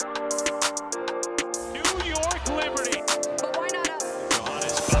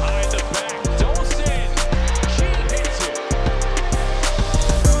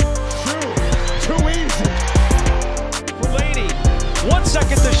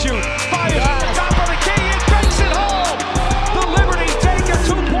shoot. Fires from the top of the key and banks it home. The Liberty take a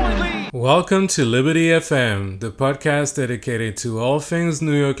 2-point lead. Welcome to Liberty FM, the podcast dedicated to all things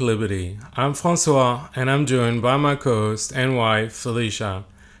New York Liberty. I'm Francois, and I'm joined by my co-host and wife, Felicia.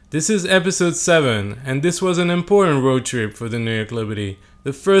 This is episode 7, and this was an important road trip for the New York Liberty.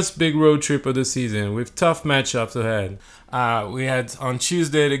 The first big road trip of the season with tough matchups ahead. We had on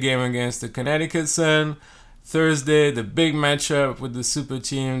Tuesday the game against the Connecticut Sun. Thursday, the big matchup with the super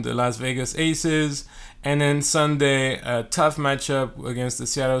team, the Las Vegas Aces. And then Sunday, a tough matchup against the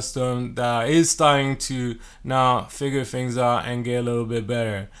Seattle Storm that is starting to now figure things out and get a little bit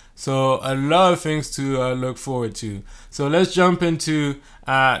better. So a lot of things to look forward to. So let's jump into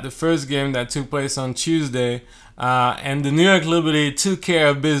the first game that took place on Tuesday. And the New York Liberty took care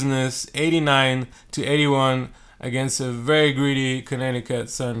of business 89-81 against a very greedy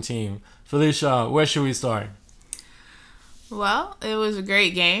Connecticut Sun team. Felicia, where should we start? Well, it was a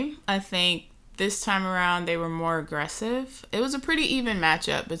great game. I think this time around they were more aggressive. It was a pretty even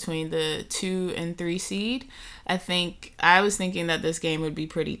matchup between the 2 and 3 seed. I was thinking that this game would be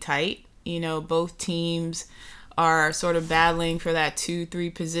pretty tight. You know, both teams are sort of battling for that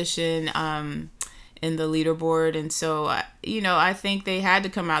 2-3 position in the leaderboard. And so, I think they had to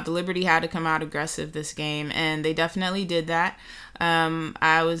come out. The Liberty had to come out aggressive this game, and they definitely did that.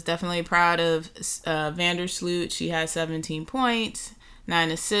 I was definitely proud of Vandersloot. She had 17 points, 9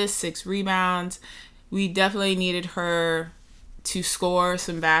 assists, 6 rebounds. We definitely needed her to score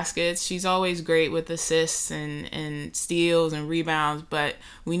some baskets. She's always great with assists and steals and rebounds, but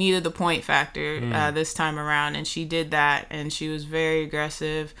we needed the point factor this time around, and she did that, and she was very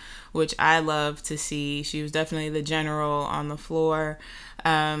aggressive, which I love to see. She was definitely the general on the floor.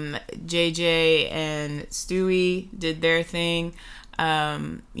 JJ and Stewie did their thing.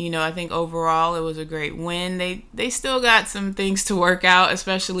 I think overall it was a great win. They still got some things to work out,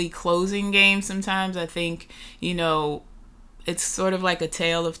 especially closing games sometimes. I think, it's sort of like a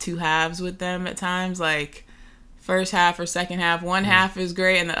tale of two halves with them at times, like first half or second half. One half is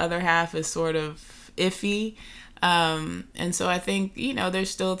great and the other half is sort of iffy. And so I think,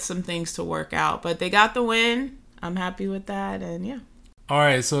 there's still some things to work out, but they got the win. I'm happy with that, and yeah. All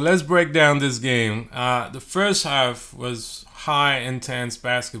right, so let's break down this game. The first half was high, intense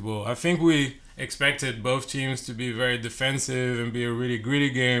basketball. I think we expected both teams to be very defensive and be a really gritty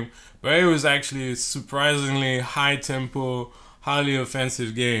game, but it was actually a surprisingly high-tempo, highly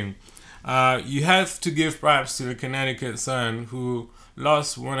offensive game. You have to give props to the Connecticut Sun, who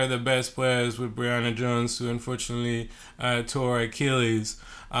lost one of the best players with Brianna Jones, who unfortunately tore Achilles.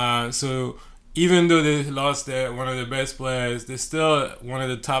 So even though they lost one of the best players, they're still one of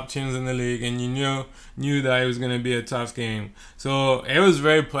the top teams in the league, and you knew that it was going to be a tough game. So it was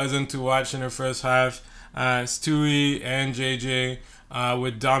very pleasant to watch in the first half. Stewie and JJ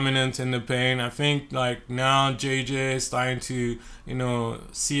were dominant in the paint. I think now JJ is starting to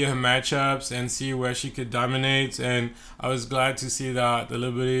see her matchups and see where she could dominate, and I was glad to see that the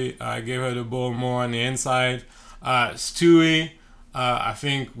Liberty gave her the ball more on the inside. Stewie, I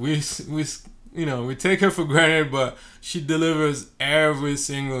think we take her for granted, but she delivers every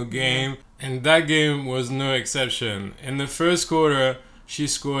single game, and that game was no exception. In the first quarter, she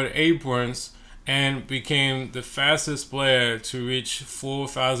scored 8 points and became the fastest player to reach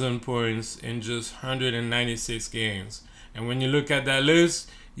 4,000 points in just 196 games. And when you look at that list,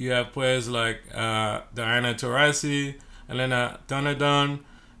 you have players like Diana Taurasi, Elena Donadon.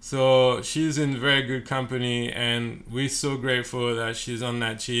 So she's in very good company, and we're so grateful that she's on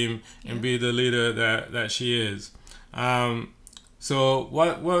that team and be the leader that she is. So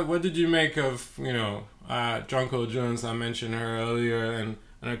what did you make of Jonquel Jones? I mentioned her earlier and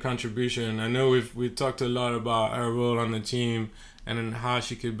her contribution. I know we talked a lot about her role on the team and how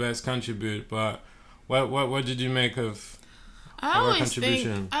she could best contribute, but what did you make of her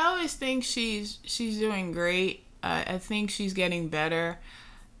contribution? I always think she's doing great. I think she's getting better.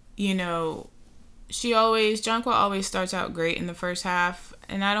 Jonquel always starts out great in the first half,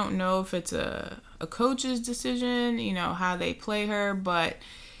 and I don't know if it's a coach's decision, how they play her, but,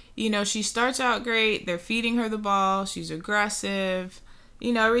 she starts out great. They're feeding her the ball. She's aggressive.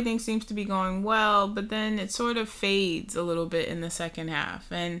 Everything seems to be going well, but then it sort of fades a little bit in the second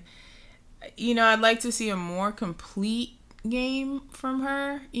half. And, I'd like to see a more complete game from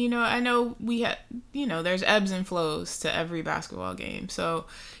her. I know there's ebbs and flows to every basketball game. So,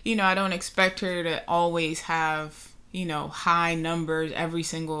 I don't expect her to always have, high numbers every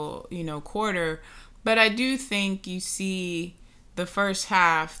single, quarter. But I do think you see the first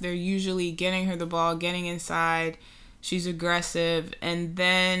half, they're usually getting her the ball, getting inside. She's aggressive, and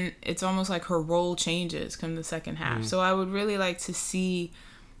then it's almost like her role changes come the second half. So I would really like to see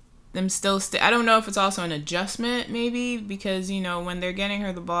them still I don't know if it's also an adjustment maybe because when they're getting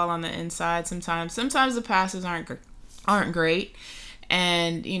her the ball on the inside sometimes the passes aren't great,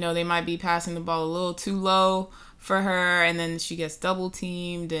 and they might be passing the ball a little too low for her, and then she gets double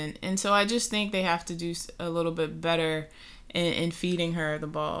teamed, and so I just think they have to do a little bit better in feeding her the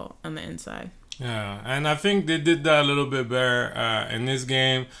ball on the inside. Yeah, and I think they did that a little bit better in this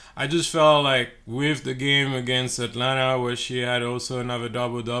game. I just felt like with the game against Atlanta, where she had also another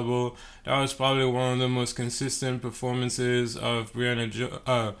double-double, that was probably one of the most consistent performances of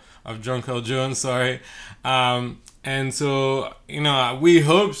of Jonquel Jones. Sorry, and so we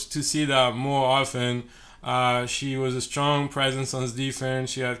hoped to see that more often. She was a strong presence on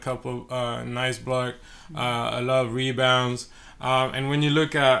defense. She had a couple nice block, a lot of rebounds. And when you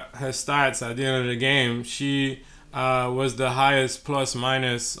look at her stats at the end of the game, she was the highest plus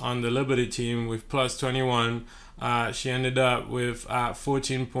minus on the Liberty team with plus 21. She ended up with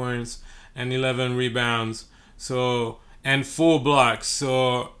 14 points and 11 rebounds. And 4 blocks.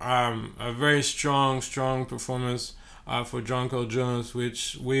 So a very strong performance for Jonquel Jones,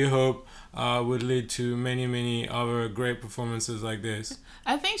 which we hope would lead to many other great performances like this.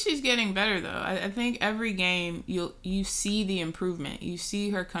 I think she's getting better though. I think every game you see the improvement. You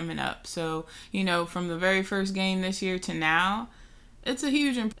see her coming up. So from the very first game this year to now, it's a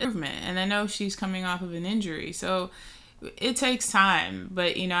huge improvement. And I know she's coming off of an injury, so it takes time.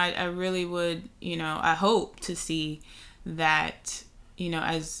 But I really would I hope to see that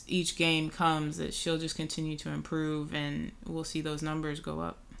as each game comes that she'll just continue to improve and we'll see those numbers go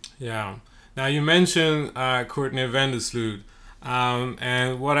up. Yeah. Now you mentioned Courtney Vandersloot.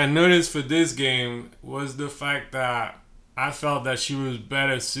 And what I noticed for this game was the fact that I felt that she was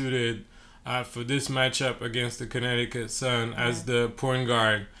better suited for this matchup against the Connecticut Sun as the point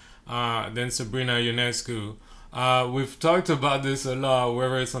guard than Sabrina Ionescu. We've talked about this a lot,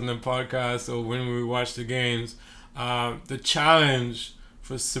 whether it's on the podcast or when we watch the games. The challenge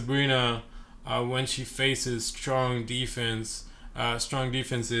for Sabrina when she faces strong defenses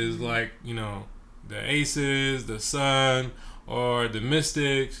like the Aces, the Sun, or the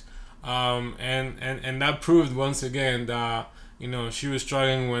Mystics, and that proved once again that she was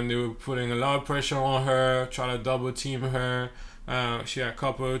struggling when they were putting a lot of pressure on her, trying to double team her. She had a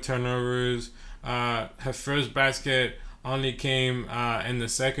couple of turnovers. Her first basket only came in the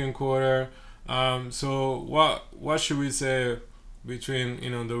second quarter. So what should we say between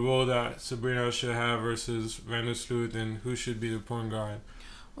the role that Sabrina should have versus Vandersloot, and who should be the point guard?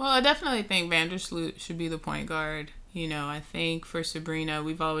 Well, I definitely think Vandersloot should be the point guard. I think for Sabrina,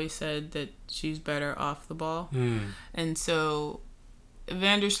 we've always said that she's better off the ball. And so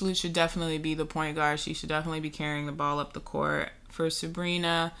Vandersloot should definitely be the point guard. She should definitely be carrying the ball up the court. For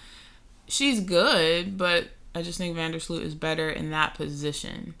Sabrina, she's good, but I just think Vandersloot is better in that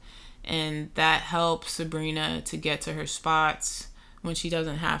position. And that helps Sabrina to get to her spots when she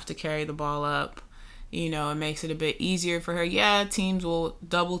doesn't have to carry the ball up. It makes it a bit easier for her. Yeah, teams will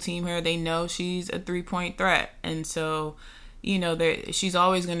double team her. They know she's a 3-point threat. And so, she's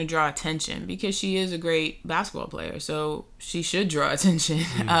always going to draw attention because she is a great basketball player. So she should draw attention.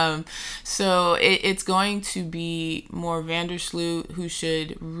 So it's going to be more Vandersloot who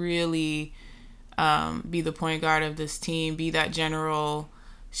should really be the point guard of this team, be that general.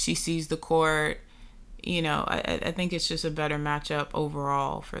 She sees the court. I think it's just a better matchup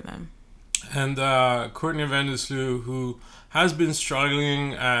overall for them. And Courtney Vandersloot, who has been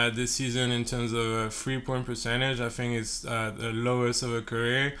struggling this season in terms of three-point percentage. I think it's the lowest of her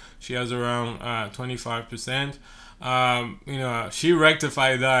career. She has around 25%. She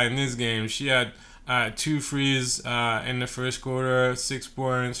rectified that in this game. She had 2 threes in the first quarter, 6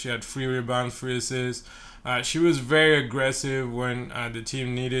 points. She had 3 rebounds, 3 assists. She was very aggressive when the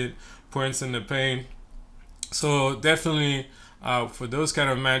team needed points in the paint. So definitely for those kind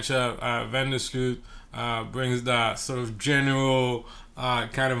of matchup, Vandersloot brings that sort of general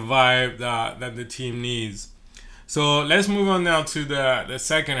kind of vibe that the team needs. So let's move on now to the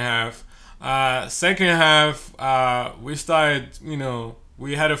second half. Second half, we started,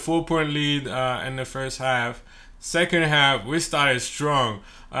 we had a 4-point lead in the first half. Second half, we started strong.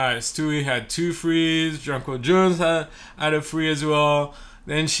 Stewie had 2 threes. Jonquel Jones had a free as well.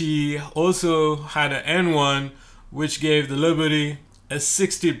 Then she also had an N1, which gave the Liberty a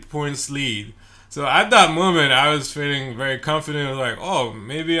 60 points lead. So at that moment, I was feeling very confident. I was like, oh,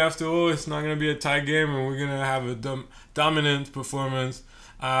 maybe after all, it's not going to be a tight game and we're going to have a dominant performance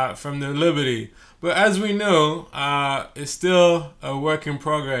from the Liberty. But as we know, it's still a work in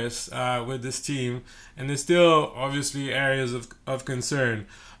progress with this team. And there's still obviously areas of concern.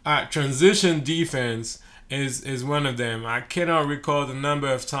 Transition defense is one of them. I cannot recall the number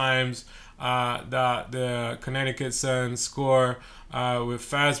of times that the Connecticut Sun score with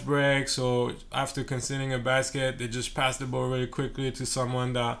fast breaks, or after conceding a basket, they just passed the ball really quickly to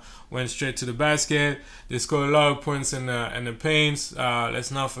someone that went straight to the basket. They scored a lot of points in the paint.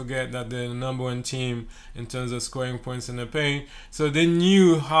 Let's not forget that they're the number one team in terms of scoring points in the paint. So they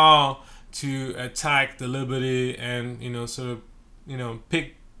knew how to attack the Liberty and, sort of,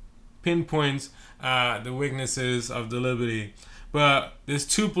 pinpoint the weaknesses of the Liberty. But there's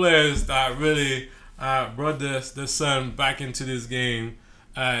two players that really brought the Sun back into this game,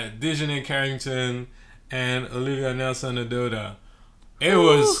 Dejanay Carrington and Olivia Nelson-Ododa. It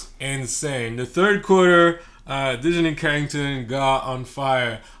was insane. The third quarter, Dejanay Carrington got on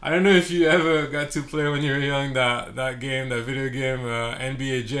fire. I don't know if you ever got to play when you were young that video game,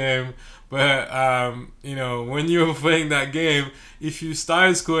 NBA Jam. But, when you were playing that game, if you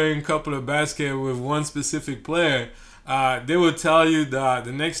started scoring a couple of baskets with one specific player, they will tell you that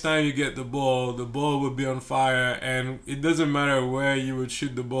the next time you get the ball will be on fire, and it doesn't matter where you would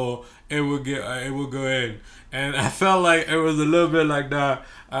shoot the ball, it will go in. And I felt like it was a little bit like that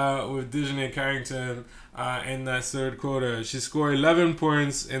with Dejanay Carrington in that third quarter. She scored 11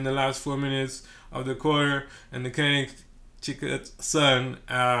 points in the last 4 minutes of the quarter, and the Connecticut Sun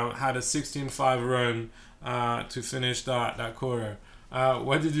had a 16-5 run to finish that quarter.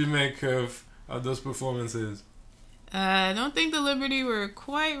 What did you make of those performances? I don't think the Liberty were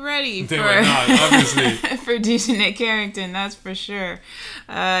quite ready They were not, obviously. for Dejanay Carrington, that's for sure.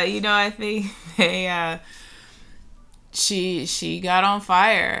 I think they she got on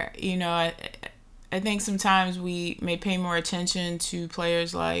fire. I think sometimes we may pay more attention to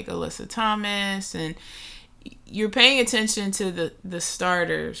players like Alyssa Thomas, and you're paying attention to the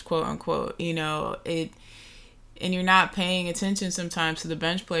starters, quote unquote. And you're not paying attention sometimes to the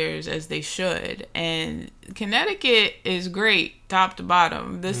bench players as they should. And Connecticut is great, top to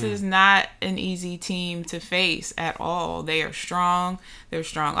bottom. This is not an easy team to face at all. They are strong. They're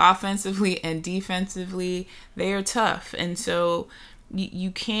strong offensively and defensively. They are tough. And so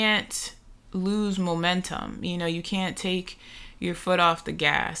you can't lose momentum. You can't take your foot off the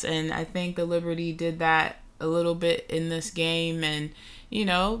gas. And I think the Liberty did that a little bit in this game, and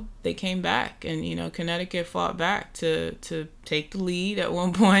they came back, and Connecticut fought back to take the lead at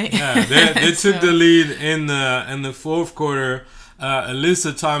one point. Yeah, they took the lead in the fourth quarter.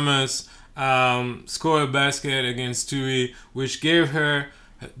 Alyssa Thomas scored a basket against Tui, which gave her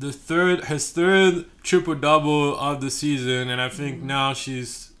her third triple double of the season, and I think now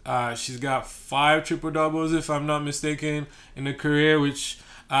she's got 5 triple doubles, if I'm not mistaken, in her career, which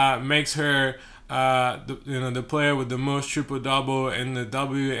makes her the player with the most triple double in the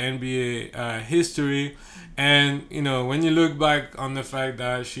WNBA history. And when you look back on the fact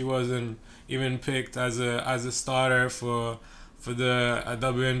that she wasn't even picked as a starter for the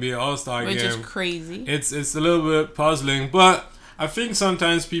WNBA All-Star game, which is crazy. It's a little bit puzzling, but I think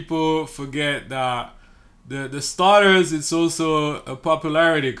sometimes people forget that the starters, it's also a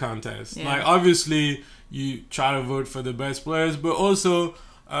popularity contest. Yeah. Like, obviously you try to vote for the best players, but also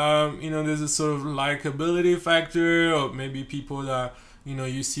there's a sort of likability factor, or maybe people that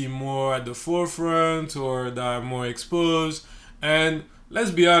you see more at the forefront or that are more exposed. And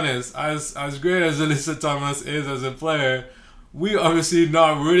let's be honest, as great as Alyssa Thomas is as a player, we obviously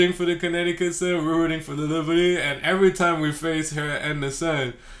not rooting for the Connecticut Sun, we're rooting for the Liberty. And every time we face her and the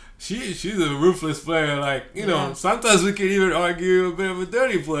Sun, she's a ruthless player. Like, sometimes we can even argue a bit of a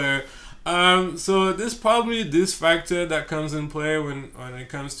dirty player. So there's probably this factor that comes in play when it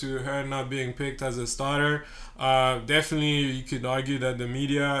comes to her not being picked as a starter. Definitely you could argue that the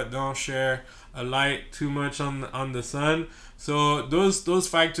media don't share a light too much on the Sun. So those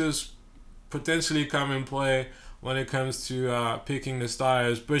factors potentially come in play when it comes to picking the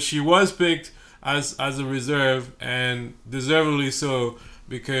starters. But she was picked as a reserve, and deservedly so,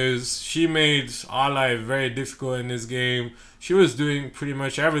 because she made our life very difficult in this game. She was doing pretty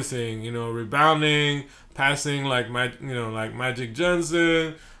much everything, rebounding, passing like Magic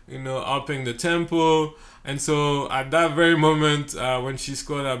Johnson, upping the tempo. And so at that very moment, when she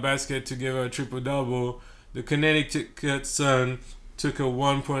scored that basket to give her a triple-double, the Connecticut Sun took a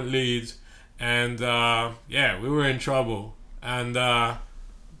 1-point lead. And, we were in trouble. And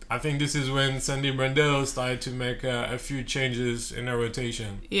I think this is when Sandy Brandel started to make a few changes in her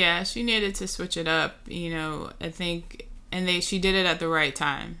rotation. Yeah, she needed to switch it up, I think. And she did it at the right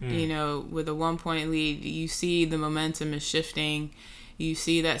time. With a 1-point lead, you see the momentum is shifting. You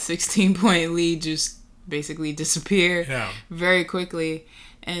see that 16-point lead just basically disappear very quickly.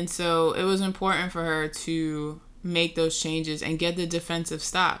 And so it was important for her to make those changes and get the defensive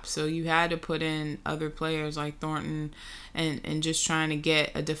stop. So you had to put in other players like Thornton and just trying to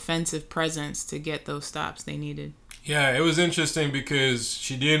get a defensive presence to get those stops they needed. Yeah, it was interesting because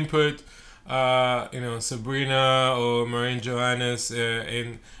she didn't put Sabrina or Maureen Johannes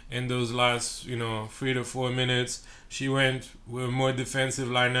in those last 3 to 4 minutes. She went with a more defensive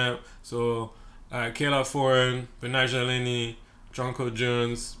lineup. So Kayla Foran, Benaja Lenny, Jonko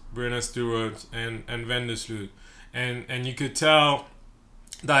Jones, Brenna Stewart, and Vandersloot. And you could tell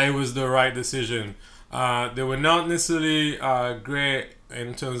that it was the right decision. They were not necessarily great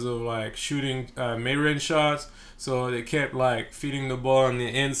in terms of like shooting mid-range shots, so they kept like feeding the ball on the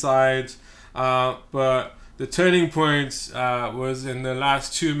inside. But the turning point was in the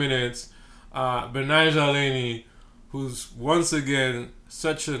last 2 minutes. Benaja Lenny, who's once again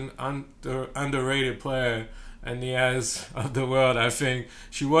such an underrated player in the eyes of the world, I think.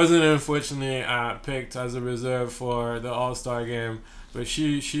 She wasn't unfortunately picked as a reserve for the All-Star game, but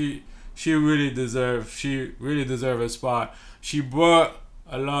she really deserved a spot. She brought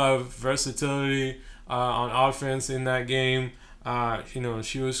a lot of versatility on offense in that game.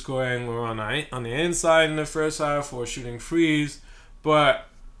 She was scoring on the inside in the first half or shooting threes, but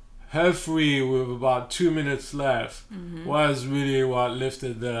her free with about 2 minutes left was really what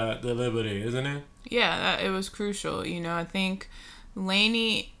lifted the Liberty, isn't it? Yeah, it was crucial. I think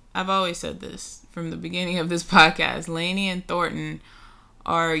Laney, I've always said this from the beginning of this podcast, Laney and Thornton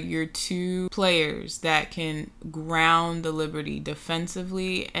are your two players that can ground the Liberty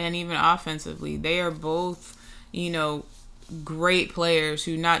defensively and even offensively. They are both, great players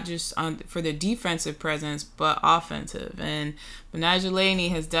who not just for their defensive presence but offensive. And Benaja Lenny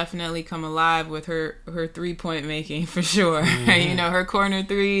has definitely come alive with her 3-point making for sure. Her corner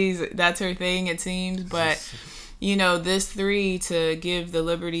threes, that's her thing it seems. But this three to give the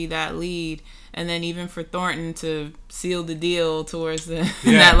Liberty that lead, and then even for Thornton to seal the deal towards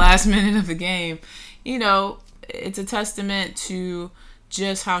that last minute of the game, it's a testament to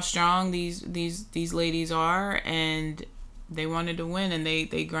just how strong these ladies are, and they wanted to win, and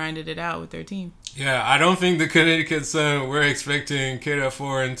they grinded it out with their team. Yeah, I don't think the Connecticut Sun were expecting Kayla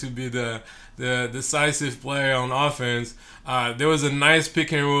Foran to be the decisive player on offense. There was a nice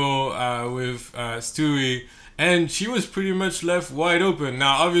pick and roll with Stewie, and she was pretty much left wide open.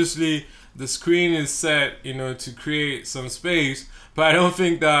 Now, obviously, the screen is set, to create some space, but I don't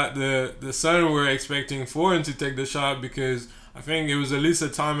think that the Sun were expecting Foran to take the shot, because I think it was Elisa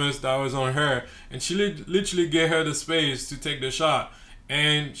Thomas that was on her, and she literally gave her the space to take the shot,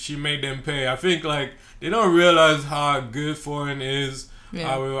 and she made them pay. I think they don't realize how good Foran is with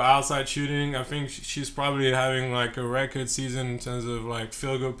outside shooting. I think she's probably having a record season in terms of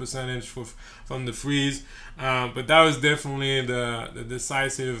field goal percentage from the threes. But that was definitely the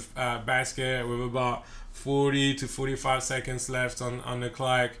decisive basket with about 40 to 45 seconds left on the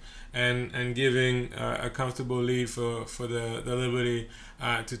clock, and giving a comfortable lead for the Liberty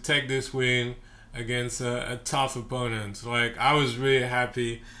to take this win against a tough opponent. I was really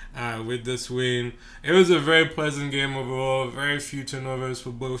happy with this win. It was a very pleasant game overall, very few turnovers for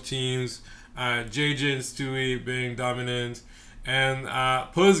both teams. JJ and Stewie being dominant. And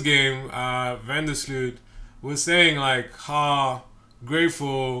post-game, Vandersloot was saying how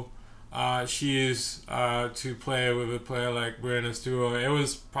grateful she is to play with a player like Brenna Stewart. It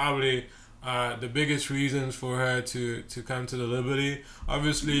was probably the biggest reasons for her to come to the Liberty.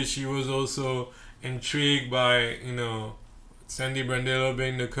 Obviously, she was also intrigued by Sandy Brandello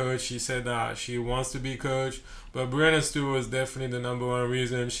being the coach. She said that she wants to be coach, but Brenna Stewart was definitely the number one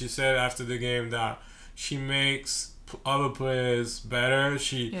reason. She said after the game that she makes other players better.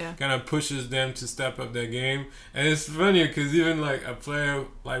 She kind of pushes them to step up their game. And it's funny because even a player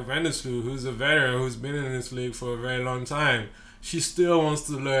like Vandersloot, who's a veteran, who's been in this league for a very long time, she still wants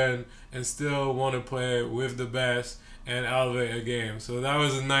to learn and still want to play with the best and elevate a game. So that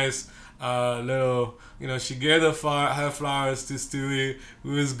was a nice little, she gave her flowers to Stewie,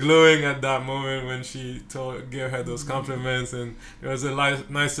 who was glowing at that moment when she gave her those compliments, and there was a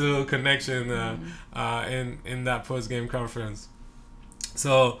nice little connection in that post-game conference.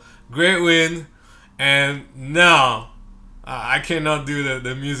 So, great win, and now I cannot do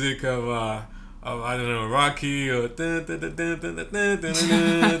the music of I don't know, Rocky or but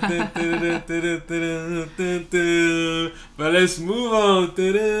let's move on.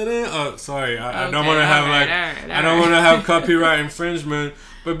 Oh, sorry, I don't want to have I don't want to have copyright infringement.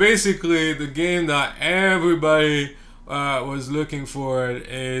 But basically, the game that everybody was looking for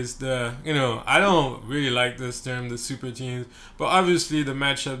is I don't really like this term, the super teams, but obviously the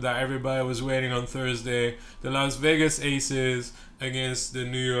matchup that everybody was waiting on Thursday, the Las Vegas Aces against the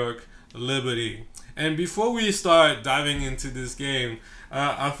New York Liberty. And before we start diving into this game,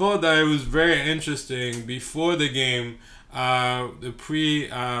 I thought that it was very interesting before the game, the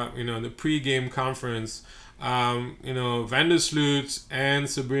pre-game conference. Vandersloot and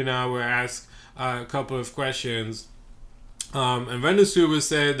Sabrina were asked a couple of questions, and Vandersloot was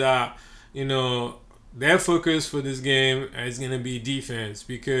said that their focus for this game is going to be defense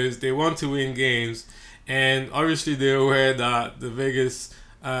because they want to win games, and obviously they're aware that the Vegas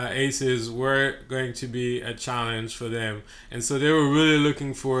Aces were going to be a challenge for them, and so they were really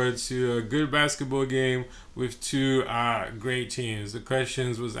looking forward to a good basketball game with two great teams. The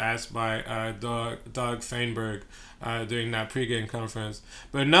questions was asked by Doug Feinberg during that pregame conference.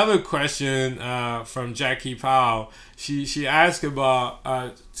 But another question from Jackie Powell, she asked about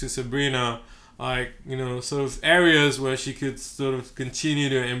to Sabrina, sort of areas where she could sort of continue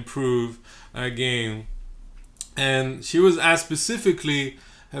to improve a game, and she was asked specifically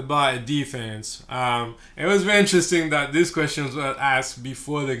about defense. It was very interesting that these questions were asked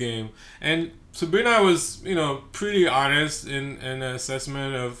before the game, and Sabrina was, pretty honest in an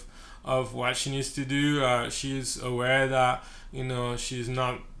assessment of what she needs to do. She's aware that, she's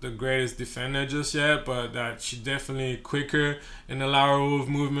not the greatest defender just yet, but that she's definitely quicker in the lateral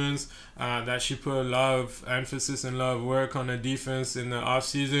movements, that she put a lot of emphasis and a lot of work on the defense in the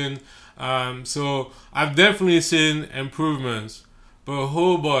offseason. So I've definitely seen improvements. But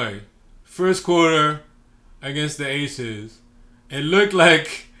oh boy, first quarter against the Aces, it looked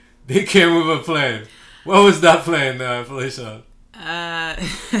like they came with a plan. What was that plan, Felicia?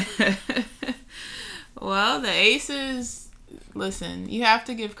 Well, the Aces, listen, you have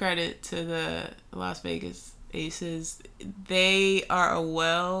to give credit to the Las Vegas Aces. They are a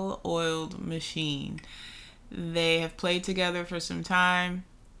well-oiled machine. They have played together for some time,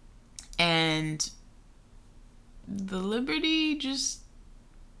 and the Liberty just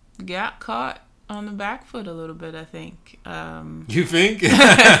got caught on the back foot a little bit, I think. You think?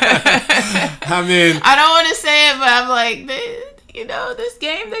 I mean, I don't want to say it, but I'm like, this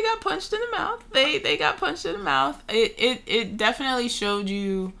game, they got punched in the mouth. They got punched in the mouth. It definitely showed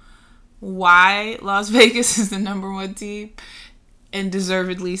you why Las Vegas is the number one team, and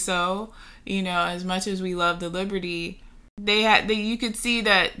deservedly so. As much as we love the Liberty, you could see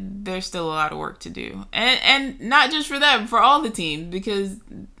that there's still a lot of work to do, and not just for them, for all the teams, because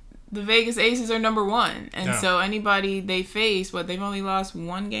the Vegas Aces are number one, and so anybody they face, they've only lost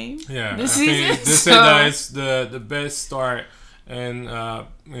one game this season. They said that it's the best start in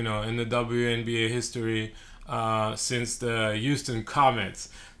in the WNBA history since the Houston Comets.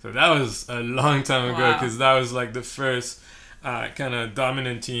 So that was a long time ago, because that was like the first kind of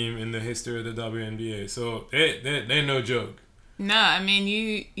dominant team in the history of the WNBA. So they're no joke. No, I mean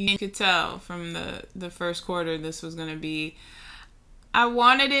you could tell from the first quarter this was going to be. I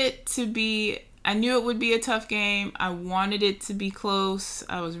knew it would be a tough game. I wanted it to be close.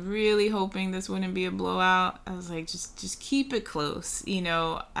 I was really hoping this wouldn't be a blowout. I was like, just keep it close.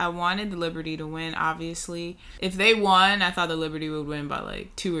 I wanted the Liberty to win, obviously. If they won, I thought the Liberty would win by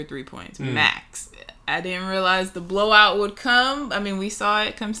like 2 or 3 points, max. I didn't realize the blowout would come. I mean, we saw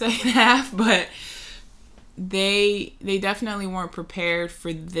it come second half, but they definitely weren't prepared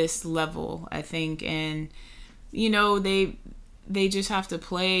for this level, I think. And, they just have to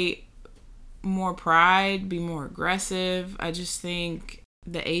play more pride, be more aggressive. I just think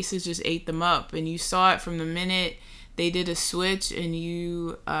the Aces just ate them up, and you saw it from the minute they did a switch, and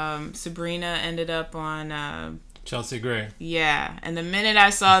Sabrina ended up on Chelsea Gray. Yeah, and the minute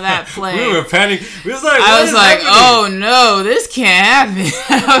I saw that play, we were panicking. I was like, oh no, this can't happen.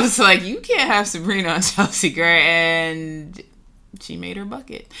 I was like, you can't have Sabrina on Chelsea Gray, and she made her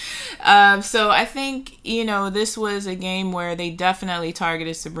bucket. So I think, this was a game where they definitely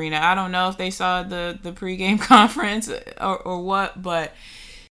targeted Sabrina. I don't know if they saw the pregame conference or what, but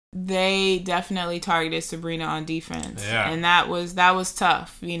they definitely targeted Sabrina on defense. Yeah. And that was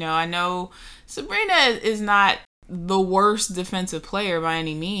tough. I know Sabrina is not the worst defensive player by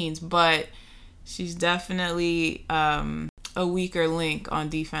any means, but she's definitely a weaker link on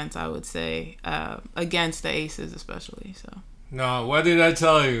defense, I would say, against the Aces especially. So. No, what did I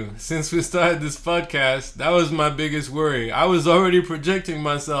tell you? Since we started this podcast, that was my biggest worry. I was already projecting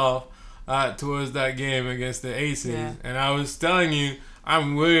myself towards that game against the Aces, and I was telling you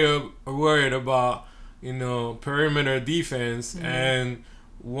I'm really worried about perimeter defense, and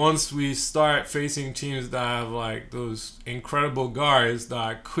once we start facing teams that have like those incredible guards that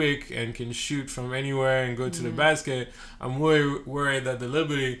are quick and can shoot from anywhere and go to the basket, I'm really worried that the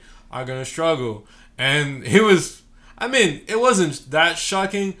Liberty are gonna struggle. And it wasn't that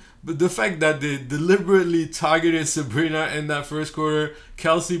shocking, but the fact that they deliberately targeted Sabrina in that first quarter,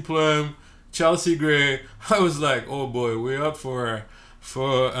 Kelsey Plum Chelsea Gray, I was like, oh boy, we're up for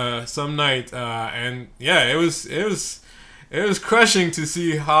some night. And yeah, it was crushing to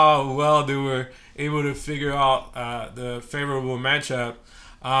see how well they were able to figure out the favorable matchup.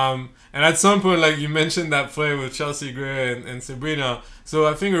 And at some point, like you mentioned that play with Chelsea Gray and Sabrina. So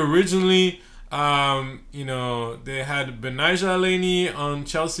I think originally, they had Benija Laney on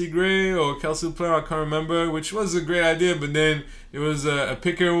Chelsea Gray or Kelsey Plum, I can't remember, which was a great idea. But then it was a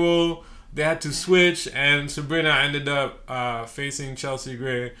pick and roll. They had to switch, and Sabrina ended up facing Chelsea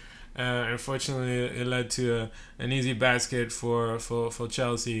Gray. Unfortunately, it led to an easy basket for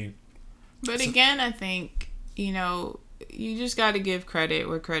Chelsea. But again, I think, you just got to give credit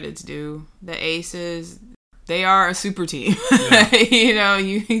where credit's due. The Aces, they are a super team. Yeah.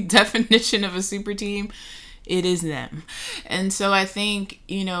 Definition of a super team, it is them. And so I think,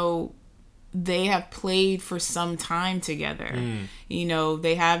 they have played for some time together.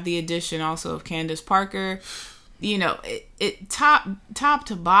 They have the addition also of Candace Parker. It top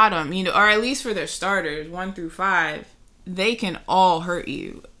to bottom, or at least for their starters, 1 through 5, they can all hurt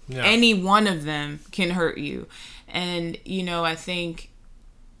you. Yeah. Any one of them can hurt you. And, I think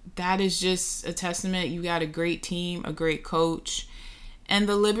that is just a testament. You got a great team, a great coach, and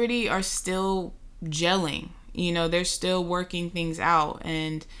the Liberty are still gelling. They're still working things out,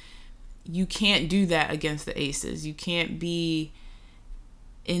 and you can't do that against the Aces. You can't be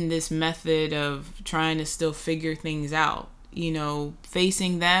in this method of trying to still figure things out.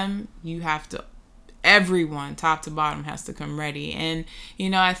 Facing them, you have to, everyone, top to bottom, has to come ready. And,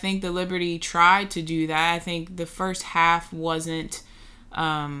 I think the Liberty tried to do that. I think the first half wasn't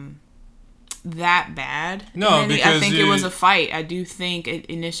that bad. No, because I think it was a fight. I do think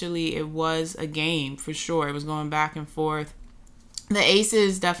initially it was a game, for sure. It was going back and forth. The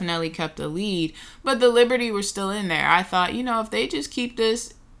Aces definitely kept the lead, but the Liberty were still in there. I thought, if they just keep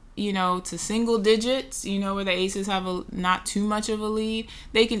this, to single digits, where the Aces have not too much of a lead,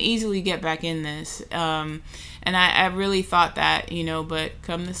 they can easily get back in this. And I really thought that, but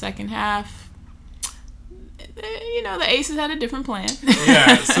come the second half, the Aces had a different plan.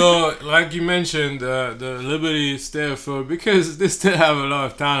 Yeah, so like you mentioned, the Liberty stay afloat because they still have a lot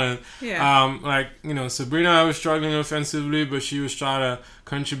of talent. Yeah. Sabrina was struggling offensively, but she was trying to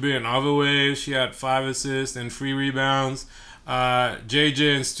contribute in other ways. She had 5 assists and 3 rebounds.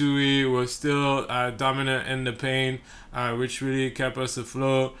 JJ and Stewie were still dominant in the paint, which really kept us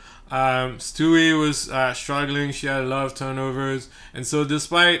afloat. Stewie was struggling. She had a lot of turnovers. And so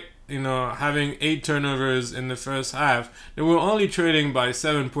despite having 8 turnovers in the first half, they were only trading by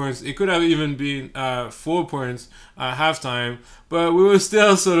 7 points. It could have even been 4 points at halftime, but we were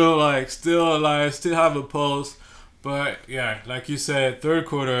still sort of still alive, still have a pulse. But yeah, like you said, third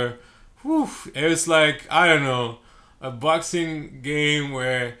quarter, it was like, I don't know, a boxing game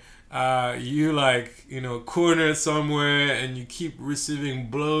where you corner somewhere and you keep receiving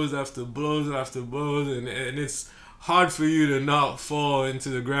blows after blows after blows, and it's hard for you to not fall into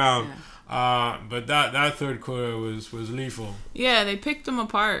the ground. Yeah. But that third quarter was lethal. Yeah, they picked them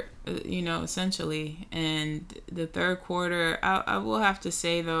apart, essentially. And the third quarter, I will have to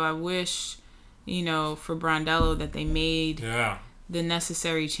say, though, I wish, for Brondello that they made the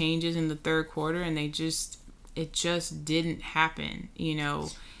necessary changes in the third quarter, and it just didn't happen.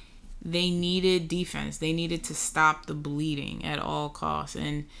 They needed defense. They needed to stop the bleeding at all costs.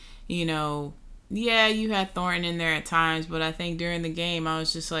 And, yeah, you had Thornton in there at times, but I think during the game, I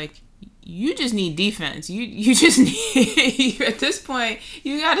was just like, you just need defense. You just need, at this point,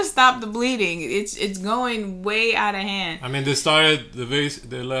 you got to stop the bleeding. It's going way out of hand. I mean, they started,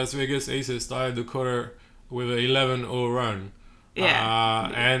 the Las Vegas Aces started the quarter with an 11-0 run.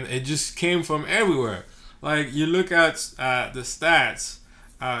 Yeah. And it just came from everywhere. Like, you look at the stats,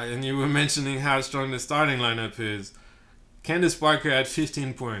 and you were mentioning how strong the starting lineup is. Candace Parker had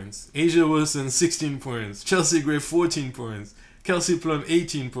 15 points. Asia Wilson, 16 points. Chelsea Gray, 14 points. Kelsey Plum,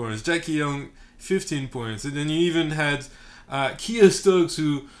 18 points. Jackie Young, 15 points. And then you even had Kia Stokes,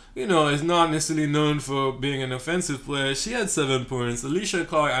 who, is not necessarily known for being an offensive player. She had 7 points. Alicia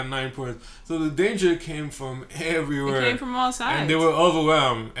Clark had 9 points. So the danger came from everywhere. It came from all sides. And they were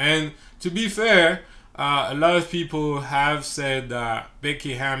overwhelmed. And to be fair, a lot of people have said that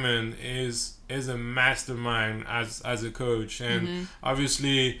Becky Hammon is a mastermind as a coach, and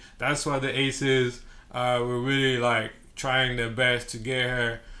obviously that's why the Aces were really trying their best to get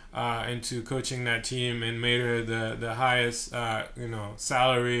her into coaching that team and made her the highest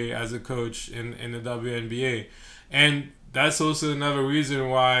salary as a coach in the WNBA. And that's also another reason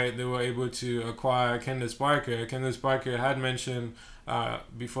why they were able to acquire Candace Parker. Candace Parker had mentioned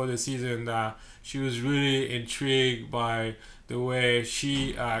before the season that she was really intrigued by the way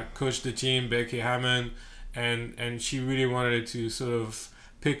she coached the team, Becky Hammon, and she really wanted to sort of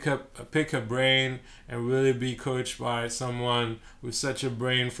pick her brain and really be coached by someone with such a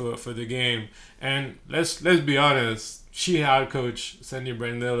brain for the game. And let's be honest, she had coached Sandy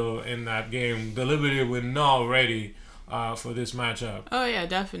Brondello in that game. The Liberty were not ready for this matchup. Oh yeah,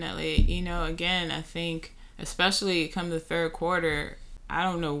 definitely. Again, I think especially come the third quarter, I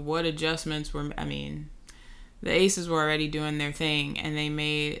don't know what adjustments were. I mean, the Aces were already doing their thing, and they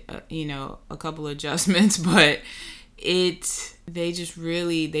made a couple adjustments, but they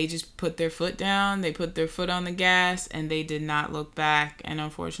just put their foot down. They put their foot on the gas, and they did not look back. And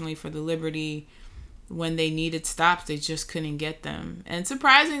unfortunately for the Liberty, when they needed stops, they just couldn't get them. And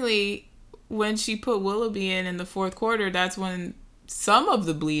surprisingly, when she put Willoughby in the fourth quarter, that's when some of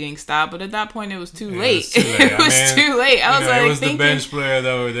the bleeding stopped. But at that point, it was too late. It was too late. I was like, it was the bench player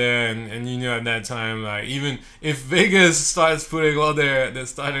that were there, and at that time, like, even if Vegas starts putting all their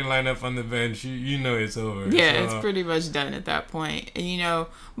starting lineup on the bench, it's over. Yeah, so it's pretty much done at that point. And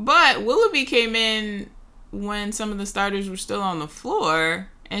but Willoughby came in when some of the starters were still on the floor,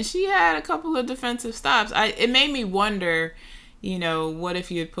 and she had a couple of defensive stops. It made me wonder, what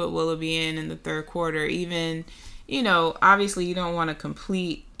if you had put Willoughby in the third quarter? Even, obviously you don't want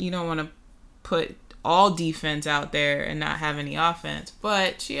to put all defense out there and not have any offense.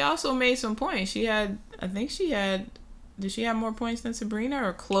 But she also made some points. Did she have more points than Sabrina,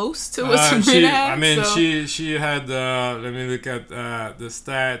 or close to what Sabrina had? She had, let me look at the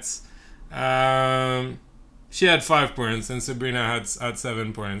stats. She had 5 points, and Sabrina had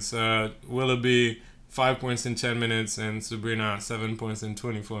 7 points. Willoughby, 5 points in 10 minutes, and Sabrina, 7 points in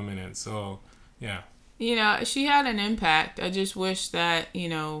 24 minutes. So, yeah. She had an impact. I just wish that, we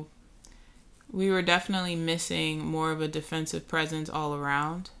were definitely missing more of a defensive presence all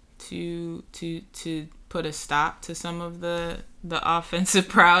around to put a stop to some of the offensive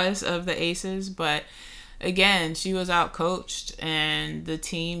prowess of the Aces. But again, she was out-coached, and the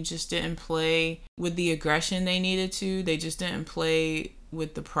team just didn't play with the aggression they needed to. They just didn't play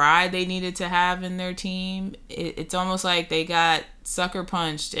with the pride they needed to have in their team. It's almost like they got sucker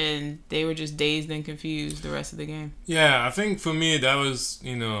punched, and they were just dazed and confused the rest of the game. Yeah, I think for me that was,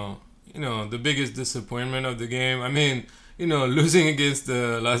 the biggest disappointment of the game. I mean, losing against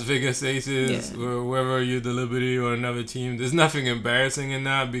the Las Vegas Aces, or wherever you're the Liberty or another team, there's nothing embarrassing in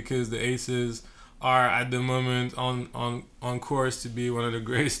that, because the Aces are at the moment on course to be one of the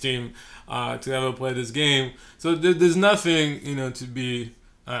greatest teams to ever play this game. So there's nothing to be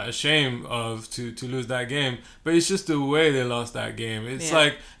ashamed of to lose that game. But it's just the way they lost that game. It's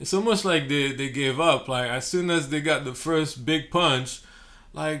like, it's almost like they gave up. Like, as soon as they got the first big punch,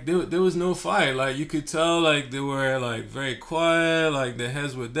 like there was no fight. Like, you could tell, like, they were like very quiet, like their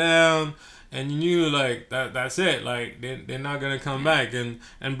heads were down. And you knew, like, that's it. Like, they're not going to come back. And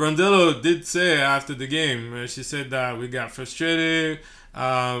Brondello did say after the game, she said that we got frustrated.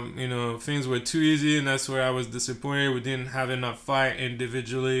 Things were too easy, and that's where I was disappointed. We didn't have enough fight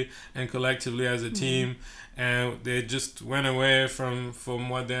individually and collectively as a team. And they just went away from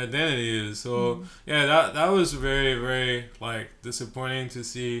what their identity is. So, that was very, very, like, disappointing to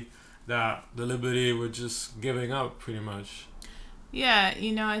see that the Liberty were just giving up pretty much. Yeah,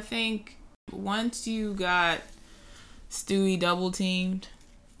 I think once you got Stewie double teamed,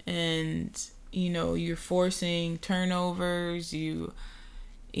 and you're forcing turnovers, you're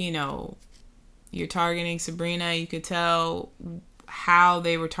targeting Sabrina, you could tell how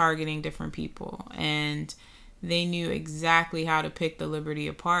they were targeting different people, and they knew exactly how to pick the Liberty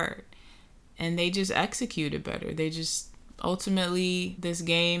apart, and they just executed better. They just, ultimately, this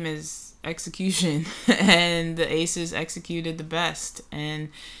game is execution, and the Aces executed the best. And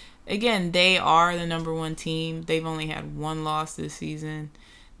again, they are the number one team. They've only had one loss this season.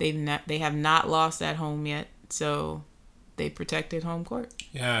 They have not lost at home yet, so they protected home court.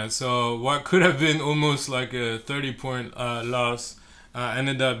 Yeah, so what could have been almost like a 30-point loss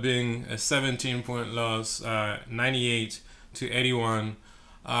ended up being a 17-point loss, 98-81.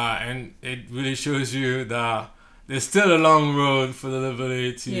 And it really shows you that there's still a long road for the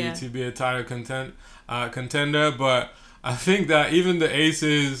Liberty to be a title contender. But I think that even the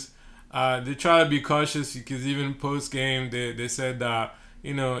Aces, they try to be cautious, because even post-game, they said that,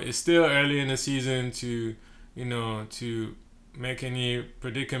 it's still early in the season to make any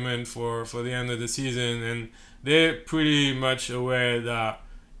predicament for the end of the season. And they're pretty much aware that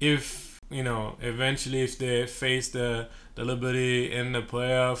if, eventually if they face the Liberty in the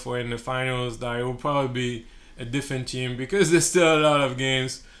playoff or in the finals, that it will probably be a different team, because there's still a lot of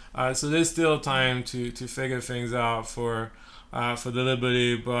games. So there's still time to figure things out for for the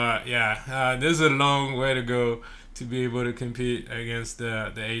Liberty. But yeah, there's a long way to go to be able to compete against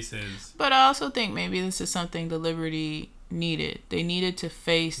the Aces. But I also think maybe this is something the Liberty needed. They needed to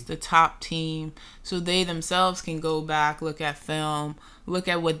face the top team so they themselves can go back, look at film, look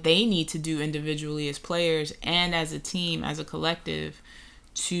at what they need to do individually as players and as a team, as a collective,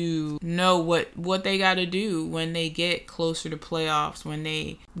 to know what they got to do when they get closer to playoffs, when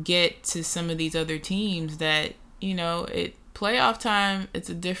they get to some of these other teams that, playoff time, it's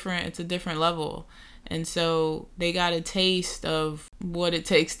a different level. And so they got a taste of what it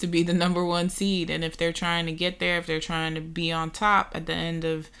takes to be the number one seed. And if they're trying to get there, if they're trying to be on top at the end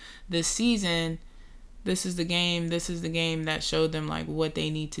of this season, this is the game that showed them like what they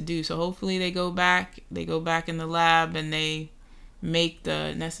need to do. So hopefully they go back in the lab and they make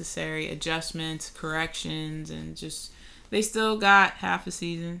the necessary adjustments, corrections, and just they still got half a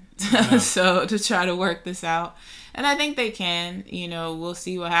season so to try to work this out. And I think they can. We'll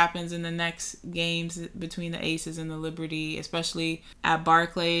see what happens in the next games between the Aces and the Liberty, especially at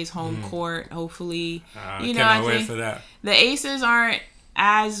Barclays home court. Hopefully, I wait for that. The Aces aren't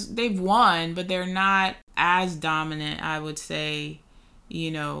they've won, but they're not as dominant, I would say,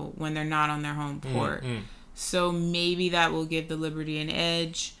 when they're not on their home court. So maybe that will give the Liberty an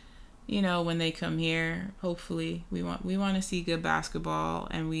edge, when they come here. Hopefully, we want to see good basketball,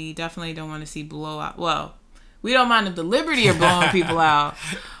 and we definitely don't want to see blowout. Well, we don't mind if the Liberty are blowing people out,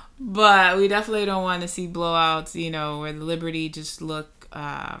 but we definitely don't want to see blowouts, where the Liberty just look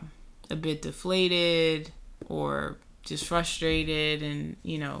a bit deflated or just frustrated and,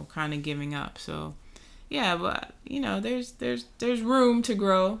 kind of giving up. So, yeah, but, there's room to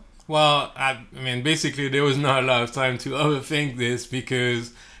grow. Well, I mean, basically, there was not a lot of time to overthink this because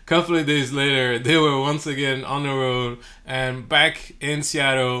a couple of days later, they were once again on the road and back in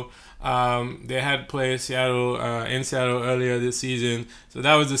Seattle. They had played Seattle in Seattle earlier this season, so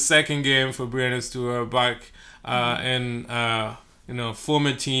that was the second game for Breanna Stewart back in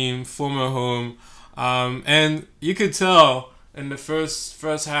former team, former home, and you could tell in the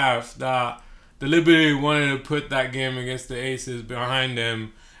first half that the Liberty wanted to put that game against the Aces behind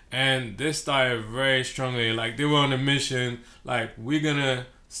them. And they started very strongly. Like, they were on a mission. Like, we're going to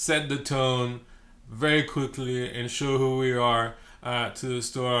set the tone very quickly and show who we are to the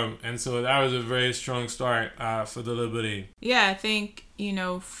Storm. And so that was a very strong start for the Liberty. Yeah, I think,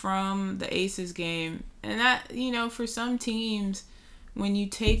 from the Aces game, and that, for some teams, when you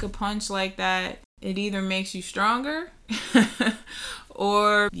take a punch like that, it either makes you stronger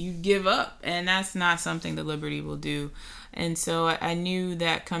or you give up. And that's not something the Liberty will do. And so I knew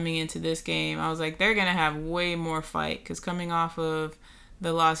that coming into this game, I was like, they're going to have way more fight because coming off of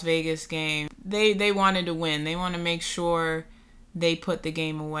the Las Vegas game, they wanted to win. They want to make sure they put the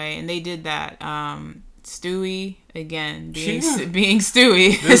game away, and they did that. Stewie, again, being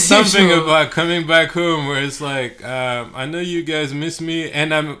Stewie. There's something about coming back home where it's like, I know you guys miss me,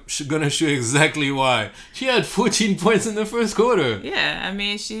 and I'm going to show exactly why. She had 14 points in the first quarter. Yeah, I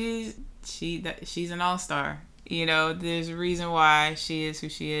mean, she's an all-star. There's a reason why she is who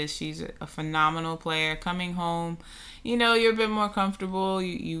she is. She's a phenomenal player. Coming home, you're a bit more comfortable.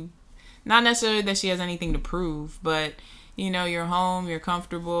 You not necessarily that she has anything to prove, but, you're home, you're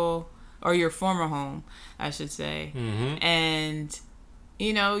comfortable, or your former home, I should say. Mm-hmm. And,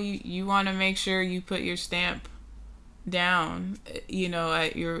 you want to make sure you put your stamp down, at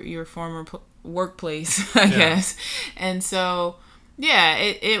your former workplace, I guess. And so, yeah,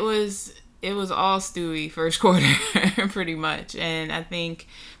 it was all Stewie first quarter, pretty much. And I think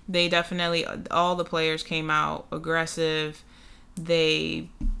they definitely, all the players came out aggressive. They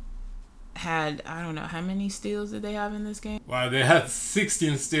had, I don't know, how many steals did they have in this game? Wow, they had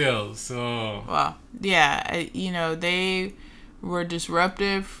 16 steals, so... Well, yeah, they were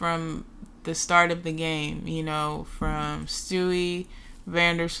disruptive from the start of the game, from Stewie,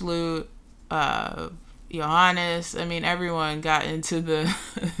 Vandersloot, Johannes. I mean, everyone got into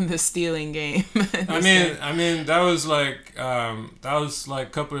the stealing game. I mean, that was like a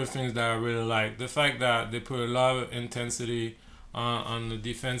couple of things that I really liked. The fact that they put a lot of intensity on the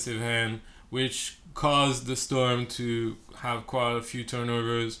defensive end, which caused the Storm to have quite a few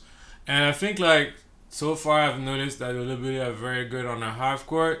turnovers. And I think so far I've noticed that the Liberty are very good on the half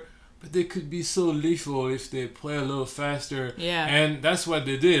court, but they could be so lethal if they play a little faster. Yeah. And that's what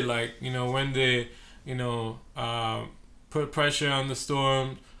they did. When they put pressure on the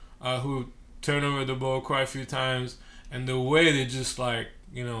Storm, who turned over the ball quite a few times, and the way they just played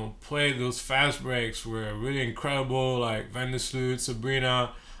those fast breaks were really incredible. Like Vandersloot,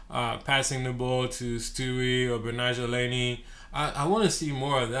 Sabrina, passing the ball to Stewie or Betnijah Laney. I want to see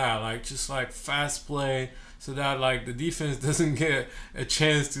more of that. Just fast play, so that like the defense doesn't get a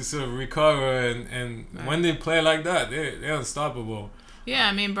chance to sort of recover. And when they play like that, they're unstoppable. Yeah,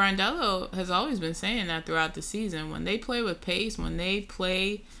 I mean, Brandello has always been saying that throughout the season. When they play with pace, when they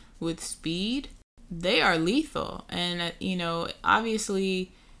play with speed, they are lethal. And,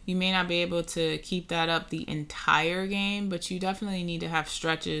 obviously you may not be able to keep that up the entire game, but you definitely need to have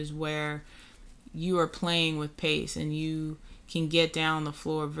stretches where you are playing with pace and you can get down the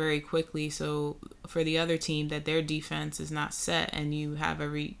floor very quickly. So for the other team, that their defense is not set and you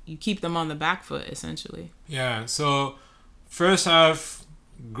keep them on the back foot, essentially. Yeah, so first half,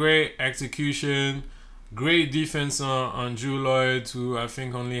 great execution, great defense on Jewell Loyd, who I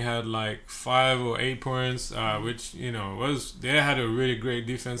think only had like 5 or 8 points, which they had a really great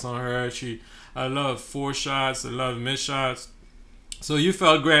defense on her. She had a lot of 4 shots, a lot of missed shots. So you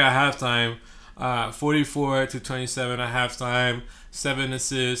felt great at halftime. 44-27 at halftime, 7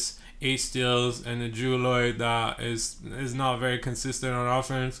 assists, 8 steals, and the Jewell Loyd that is not very consistent on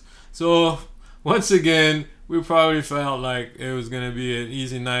offense. So once again, we probably felt like it was going to be an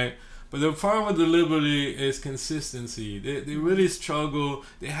easy night. But the problem with the Liberty is consistency. They really struggle.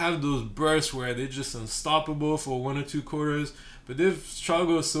 They have those bursts where they're just unstoppable for 1 or 2 quarters. But they've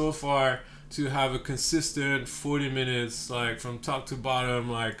struggled so far to have a consistent 40 minutes, like from top to bottom,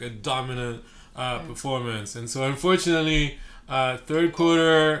 like a dominant performance. And so unfortunately, third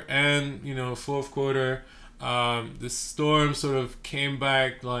quarter and fourth quarter, the Storm sort of came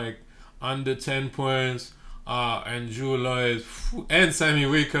back like under 10 points. And Jewell Loyd and Sammy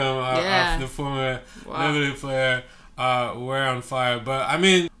Wickham, the former Liberty player, were on fire. But I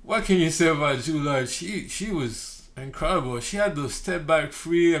mean, what can you say about Jewell Loyd? She was incredible. She had those step back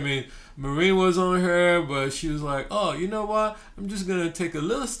free. I mean, Marine was on her, but she was like, oh, you know what? I'm just gonna take a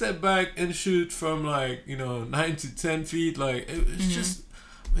little step back and shoot from 9 to 10 feet. Like it's just.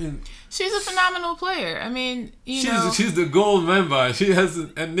 I mean, she's a phenomenal player. I mean, she's the gold member. She has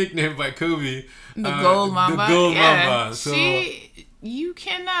a nickname by Kobe. The gold mamba. The gold mamba. So you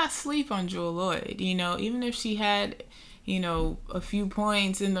cannot sleep on Jewell Loyd. Even if she had, a few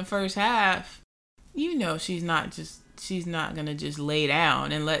points in the first half, she's not gonna just lay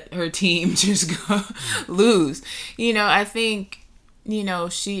down and let her team just go lose. I think,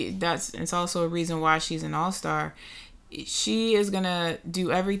 it's also a reason why she's an all-star. She is going to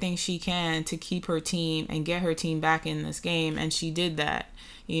do everything she can to keep her team and get her team back in this game. And she did that.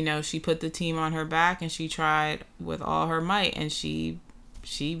 She put the team on her back and she tried with all her might. And she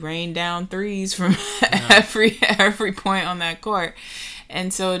rained down threes from every point on that court.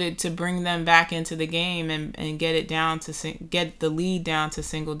 And so to bring them back into the game and get it down to get the lead down to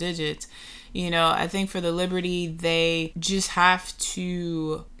single digits. I think for the Liberty, they just have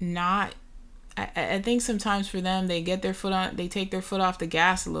to not. I think sometimes for them, they take their foot off the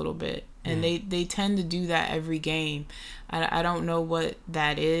gas a little bit, and they tend to do that every game. I don't know what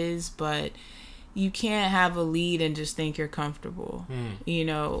that is, but you can't have a lead and just think you're comfortable.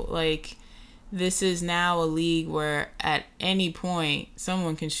 This is now a league where at any point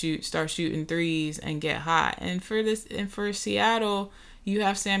someone can start shooting threes and get hot. And for Seattle, you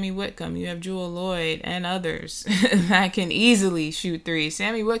have Sammy Wickham, you have Jewell Loyd, and others that can easily shoot threes.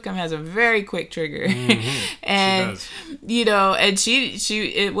 Sammy Wickham has a very quick trigger, and she does. And she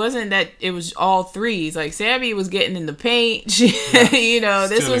it wasn't that it was all threes. Like Sammy was getting in the paint.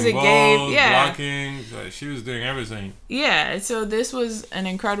 This was a game. Yeah, blocking. She was doing everything. Yeah, so this was an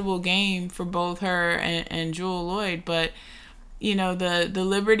incredible game for both her and Jewell Loyd, but. The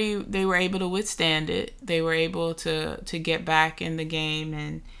Liberty, they were able to withstand it. They were able to get back in the game.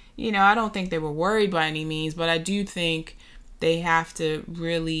 And, I don't think they were worried by any means, but I do think they have to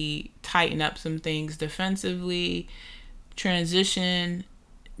really tighten up some things defensively, transition,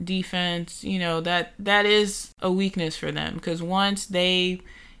 defense. That is a weakness for them because once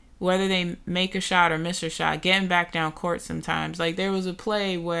whether they make a shot or miss a shot, getting back down court sometimes. Like there was a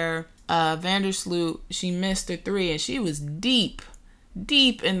play where Vandersloot, she missed a 3 and she was deep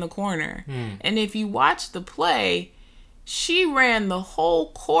in the corner. And if you watch the play, she ran the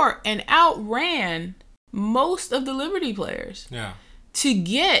whole court and outran most of the Liberty players. Yeah. To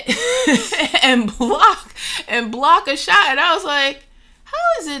get and block a shot. And I was like,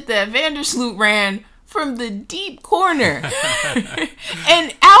 how is it that Vandersloot ran from the deep corner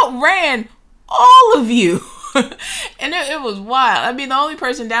and outran all of you? And it was wild. I mean, the only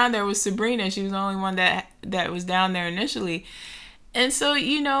person down there was Sabrina. She was the only one that was down there initially. And so,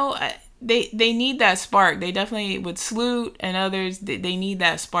 they need that spark. They definitely, with Sloot and others, they need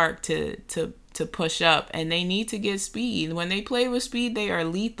that spark to push up. And they need to get speed. When they play with speed, they are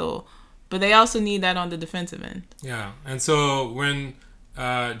lethal. But they also need that on the defensive end. Yeah. And so when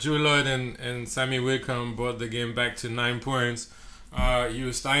Drew Lloyd and Sammy Whitcomb brought the game back to 9 points. You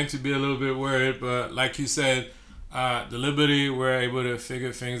were starting to be a little bit worried, but like you said, the Liberty were able to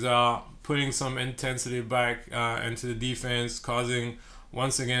figure things out, putting some intensity back into the defense, causing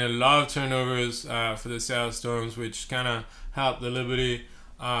once again a lot of turnovers for the Seattle Storms, which kind of helped the Liberty,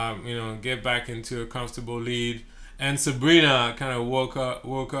 get back into a comfortable lead. And Sabrina kind of woke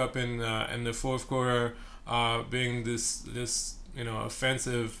up in the fourth quarter, being this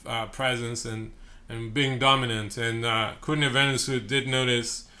offensive presence and being dominant. And Courtney Vandersloot did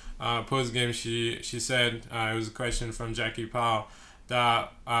notice post game. She said it was a question from Jackie Powell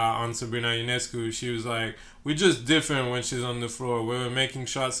that on Sabrina Ionescu. She was like, "We're just different when she's on the floor. Whether we're making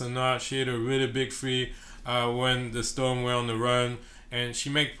shots or not." She had a really big free when the Storm were on the run, and she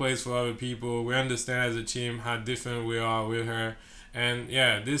make plays for other people. We understand as a team how different we are with her. And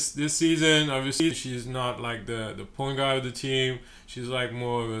yeah, this season, obviously, she's not like the point guard of the team. She's like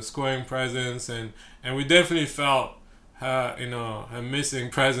more of a scoring presence, and we definitely felt her missing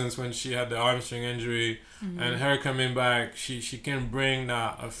presence when she had the hamstring injury. And her coming back, she can bring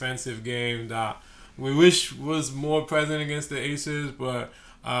that offensive game that we wish was more present against the Aces, but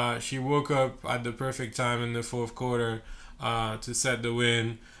she woke up at the perfect time in the fourth quarter to set the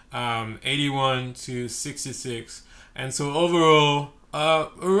win, 81-66. And so overall, a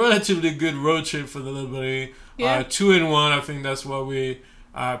relatively good road trip for the Liberty. Yeah. 2-1, I think that's what we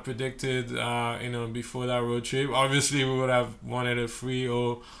predicted, before that road trip. Obviously, we would have wanted a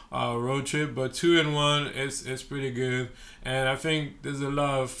 3-0 road trip, but 2-1 is pretty good. And I think there's a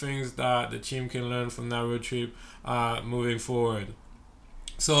lot of things that the team can learn from that road trip moving forward.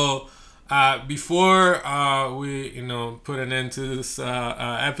 So before we put an end to this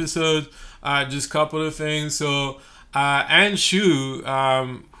episode, just a couple of things. So Anne Shu,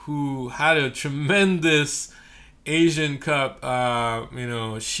 who had a tremendous Asian Cup,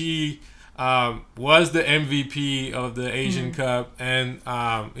 she was the MVP of the Asian Cup, and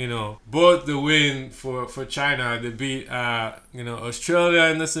brought the win for China. They beat Australia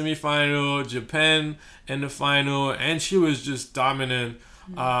in the semifinal, Japan in the final, and she was just dominant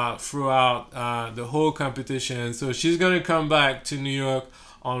throughout the whole competition. So she's gonna come back to New York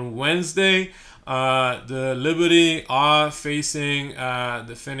on Wednesday. The Liberty are facing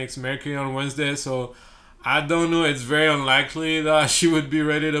the Phoenix Mercury on Wednesday, so I don't know. It's very unlikely that she would be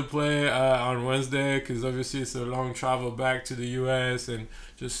ready to play on Wednesday, because obviously it's a long travel back to the U.S. and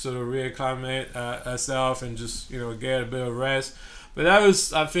just sort of reacclimate herself and just get a bit of rest. But that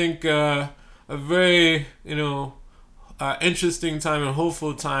was, I think, a very interesting time and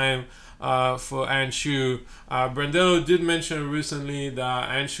hopeful time for Anne Shu. Brandello did mention recently that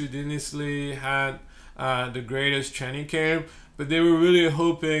Anne Shu initially had the greatest training camp, but they were really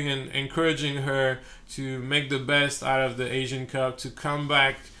hoping and encouraging her to make the best out of the Asian Cup, to come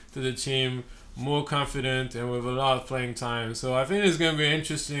back to the team more confident and with a lot of playing time. So I think it's going to be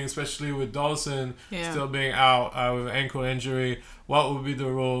interesting, especially with Dawson still being out with an ankle injury. What will be the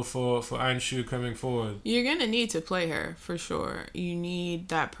role for Anne Shu coming forward? You're going to need to play her, for sure. You need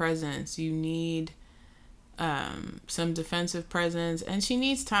that presence. You need some defensive presence. And she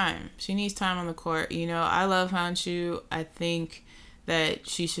needs time. She needs time on the court. I love Han Shu. I think that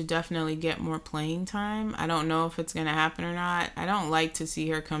she should definitely get more playing time. I don't know if it's going to happen or not. I don't like to see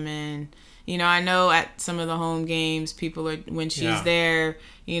her come in. I know at some of the home games, people are, when she's there,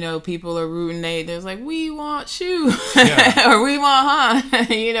 people are rooting. There's like, we want Shu or we want Han,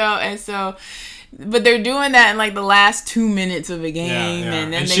 and so, but they're doing that in like the last 2 minutes of a game.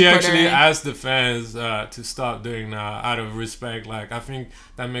 And then she actually asked the fans to stop doing that out of respect. Like, I think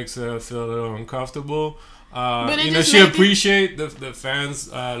that makes her feel a little uncomfortable. But she appreciates the fans'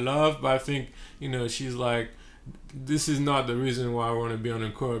 love, but I think, she's like, this is not the reason why I want to be on the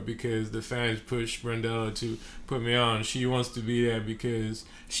court, because the fans push Brandello to put me on. She wants to be there because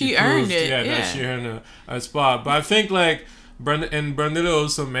she earned it. That she earned a spot. But I think like Brandello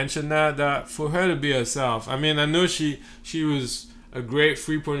also mentioned that for her to be herself. I mean, I know she was a great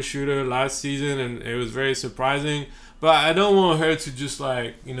 3-point shooter last season, and it was very surprising. But I don't want her to just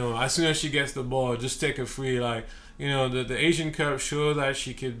like, as soon as she gets the ball, just take a free. Like, the Asian Cup showed that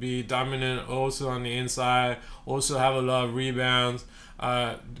she could be dominant also on the inside, also have a lot of rebounds,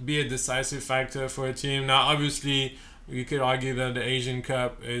 be a decisive factor for a team. Now, obviously, you could argue that the Asian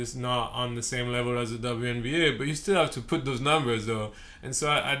Cup is not on the same level as the WNBA, but you still have to put those numbers, though. And so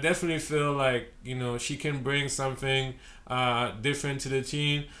I definitely feel like, she can bring something different to the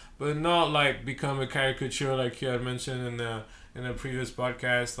team, but not like become a caricature like you had mentioned in a previous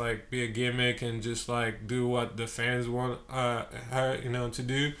podcast, like be a gimmick and just like do what the fans want her to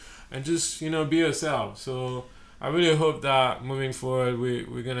do, and just be herself. So I really hope that moving forward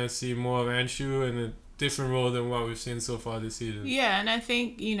we're gonna see more of Anshu in a different role than what we've seen so far this season. Yeah, and I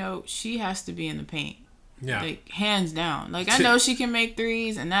think, she has to be in the paint. Yeah. Like, hands down. Like, I know she can make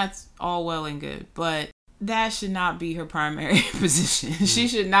threes, and that's all well and good, but that should not be her primary position. She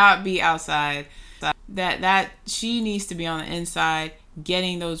should not be outside. That she needs to be on the inside,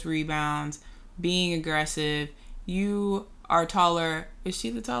 getting those rebounds, being aggressive. You are taller. Is she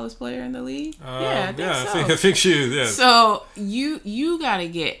the tallest player in the league? Yeah, I think she is. Yeah. So you gotta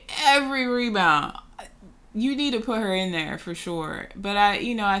get every rebound. You need to put her in there for sure. But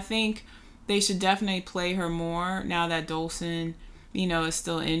I think they should definitely play her more now that Dolson, is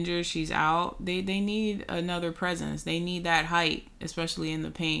still injured. She's out. They need another presence. They need that height, especially in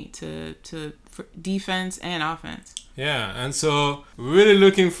the paint, for defense and offense. Yeah, and so really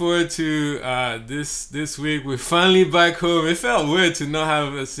looking forward to this week. We're finally back home. It felt weird to not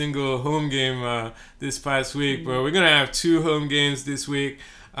have a single home game this past week, but we're gonna have 2 home games this week.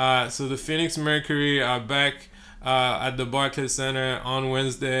 So the Phoenix Mercury are back at the Barclays Center on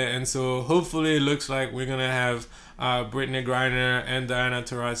Wednesday, and so hopefully it looks like we're gonna have Brittany Griner and Diana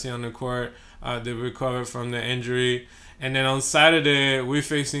Taurasi on the court. They recovered from the injury. And then on Saturday, we're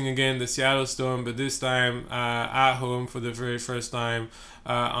facing again the Seattle Storm, but this time at home for the very first time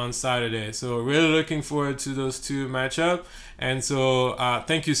on Saturday. So really looking forward to those 2 matchups. And so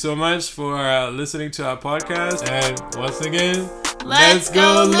thank you so much for listening to our podcast. And once again, let's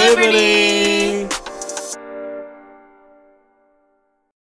go Liberty!